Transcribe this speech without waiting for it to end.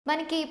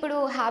మనకి ఇప్పుడు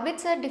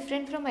habits are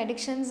different from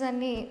addictions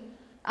అని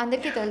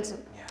అందరికీ తెలుసు.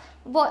 Yeah.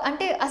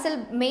 అంటే అసలు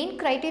మెయిన్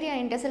క్రైటీరియా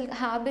ఏంటి? అసలు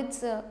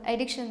హ్యాబిట్స్,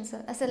 అడిక్షన్స్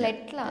అసలు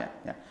ఎట్లా?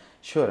 Yeah.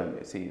 Sure, and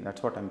see,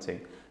 that's what I'm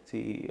saying.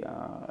 See,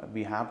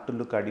 we have to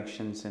look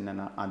addictions in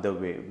another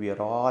way. We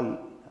are all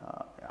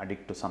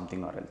addict to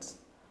something or else,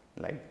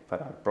 like for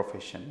our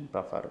profession,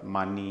 for our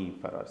money,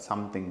 for our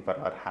something, for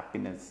our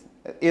happiness.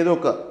 ఏదో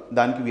ఒక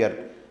దానికి we are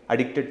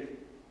addicted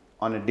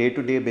on a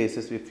day-to-day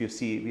basis. If you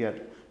see,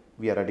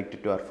 we are addicted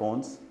to our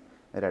phones.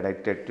 We are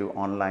addicted to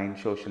online,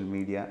 social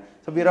media.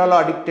 So we are all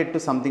addicted to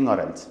something or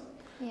else.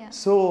 Yeah.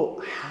 So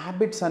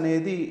habits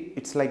anedi,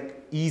 it's like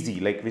easy,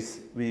 like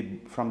we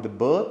from the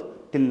birth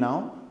till now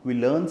we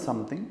learn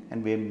something and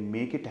we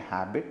make it a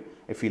habit.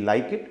 If we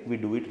like it, we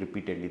do it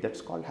repeatedly.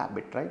 That's called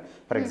habit, right?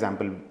 For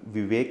example,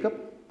 we wake up,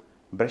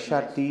 brush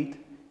our teeth,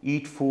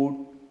 eat food,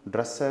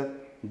 dress up,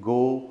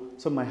 go.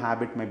 So my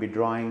habit may be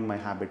drawing, my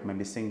habit may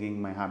be singing,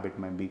 my habit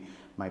may be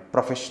my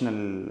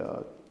professional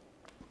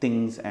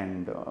things,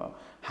 and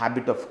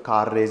habit of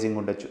car racing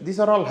undachu. These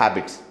are all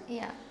habits.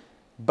 Yeah.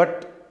 But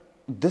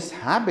this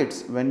habits,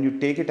 when you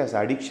take it as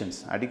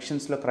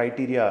addictions lo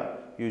criteria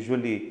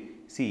usually,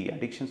 see,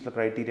 addictions lo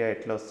criteria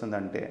etla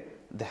ostundante,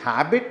 the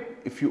habit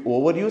if you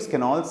overuse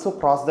can also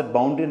cross that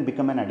boundary and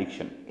become an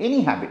addiction.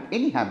 Any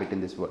habit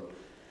in this world.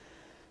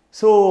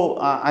 So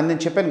and then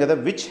చెప్పాను కదా,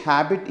 which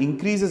habit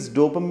increases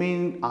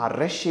dopamine ఆ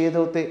rush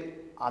ఏదైతే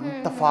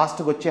అంత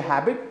ఫాస్ట్గా వచ్చే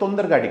habit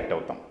తొందరగా addict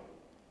అవుతాం.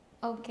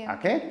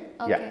 Okay.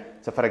 Yeah.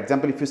 So for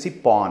example, if you see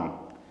porn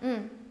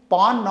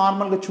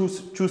నార్మల్గా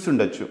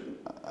చూసుండొచ్చు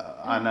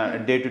on a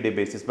day-to-day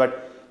basis, but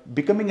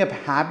becoming a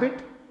habit,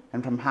 and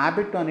from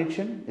habit to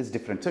addiction is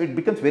different. So it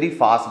becomes very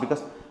fast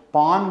because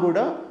porn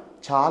కూడా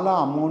చాలా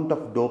amount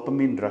of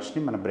dopamine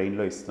రష్ని మన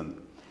బ్రెయిన్లో ఇస్తుంది.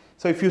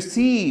 So if you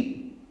see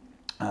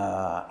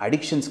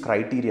addictions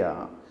criteria,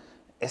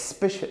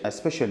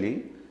 especially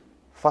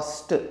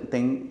first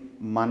thing,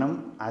 మనం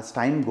as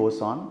time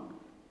goes on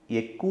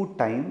ఎక్కువ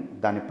time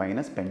దానిపైన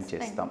spend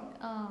చేస్తాం.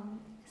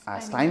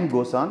 As time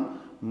goes on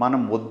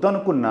మనం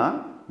వద్దనుకున్న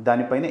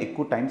దానిపైన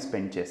ఎక్కువ టైం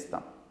స్పెండ్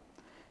చేస్తాం.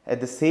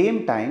 అట్ ద సేమ్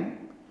టైం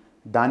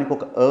దానికి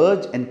ఒక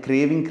అర్జ్ అండ్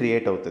క్రేవింగ్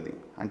క్రియేట్ అవుతుంది.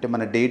 అంటే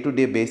మన డే టు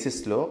డే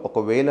బేసిస్లో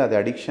ఒకవేళ అది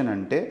అడిక్షన్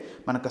అంటే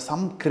మనకు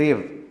సమ్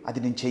క్రేవ్, అది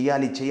నేను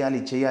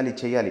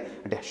చేయాలి.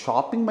 అంటే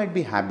షాపింగ్ మైట్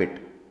బి హ్యాబిట్,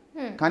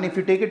 కానీ if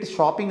you take it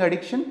shopping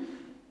addiction,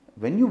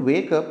 when you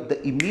wake up, the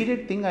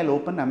immediate thing, I'll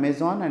open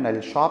Amazon and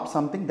I'll shop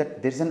something that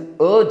there's an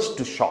urge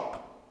to shop.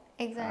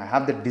 Exactly. I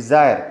have the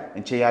desire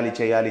and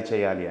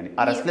cheyali ani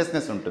a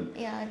restlessness untundi.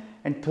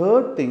 Yeah. And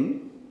third thing,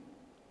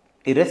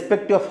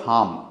 irrespective of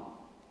harm,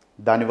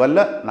 దాని వల్ల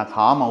నాకు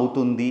హామ్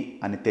అవుతుంది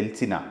అని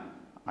తెలిసిన,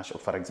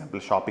 for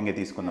example షాపింగే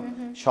తీసుకుందాం,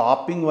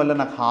 shopping వల్ల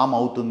నాకు హామ్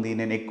అవుతుంది,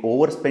 నేను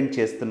ఓవర్ స్పెండ్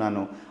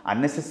చేస్తున్నాను,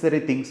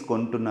 అన్నెసెసరీ థింగ్స్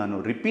కొంటున్నాను,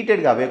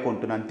 రిపీటెడ్గా అవే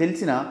కొంటున్నాను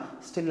తెలిసిన,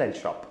 still I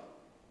shop.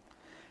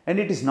 And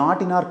it is not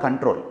in our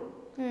control.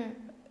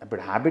 But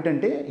habit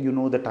ante, you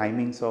know the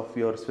timings of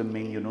your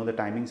swimming, you know the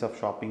timings of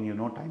shopping, you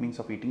know timings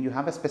of eating, you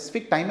have a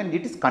specific time and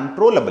it is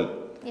controllable.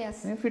 Yes.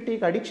 And if you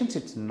take addictions,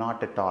 it's not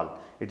at all.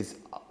 It is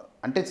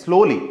ante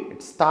slowly,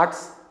 it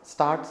starts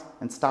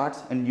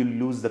and you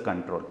lose the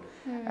control.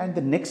 And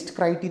the next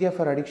criteria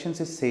for addictions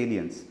is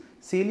salience.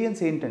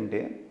 Salience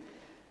entante,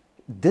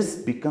 this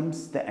becomes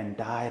the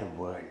entire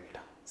world.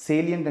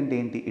 Salient అంటే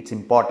ఏంటి? It's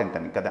important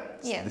అని కదా.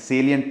 The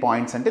salient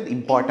points అంటే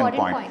important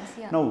point.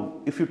 Now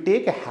if you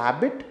take a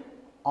habit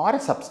are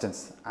a substance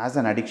as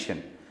an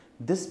addiction,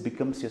 this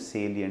becomes your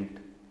salient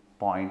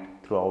point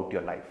through out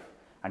your life.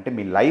 అంటే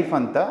మీ life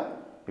అంతా,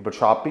 ఇప్పుడు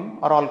shopping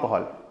or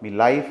alcohol, me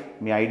life,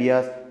 me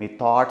ideas, me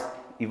thoughts,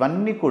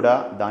 ఇవన్నీ కూడా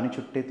దాని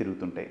చుట్టే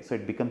తిరుగుతుంటాయి. So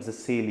it becomes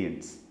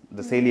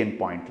the salient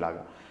point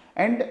లాగా.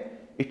 And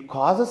it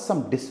causes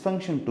some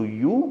dysfunction to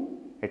you.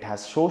 It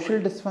has social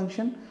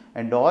dysfunction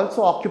and also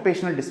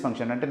occupational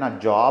dysfunction. అంటే నా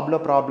జాబ్లో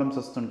ప్రాబ్లమ్స్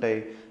వస్తుంటాయి,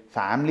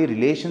 family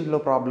రిలేషన్స్లో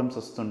problems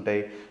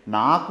వస్తుంటాయి,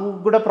 నాకు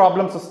కూడా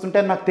ప్రాబ్లమ్స్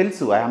వస్తుంటాయి, నాకు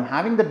తెలుసు, I am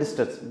having the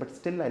disturbs, but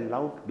still I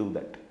love to do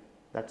that.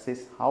 That's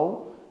is how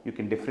you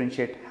can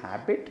differentiate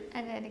habit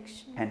and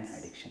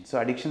addiction. So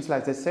addictions,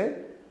 like I said,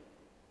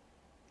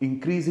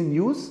 increase in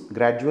use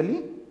gradually.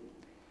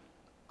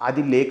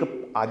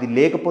 అది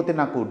లేకపోతే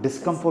నాకు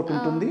discomfort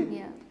ఉంటుంది,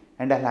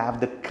 and I have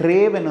the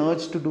crave and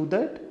urge to do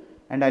that,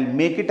 and I'll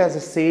make it as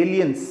a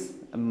salience,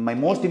 my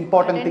most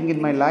important thing in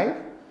my life.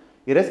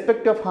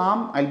 Irrespective of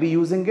harm, I'll be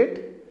using it,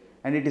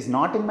 and it is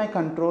not in my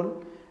control,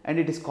 and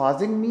it is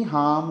causing me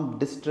harm,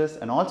 distress,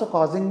 and also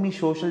causing me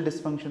social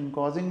dysfunction,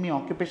 causing me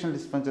occupational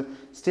dysfunction.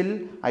 Still,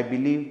 I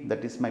believe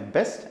that is my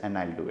best, and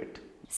I'll do it.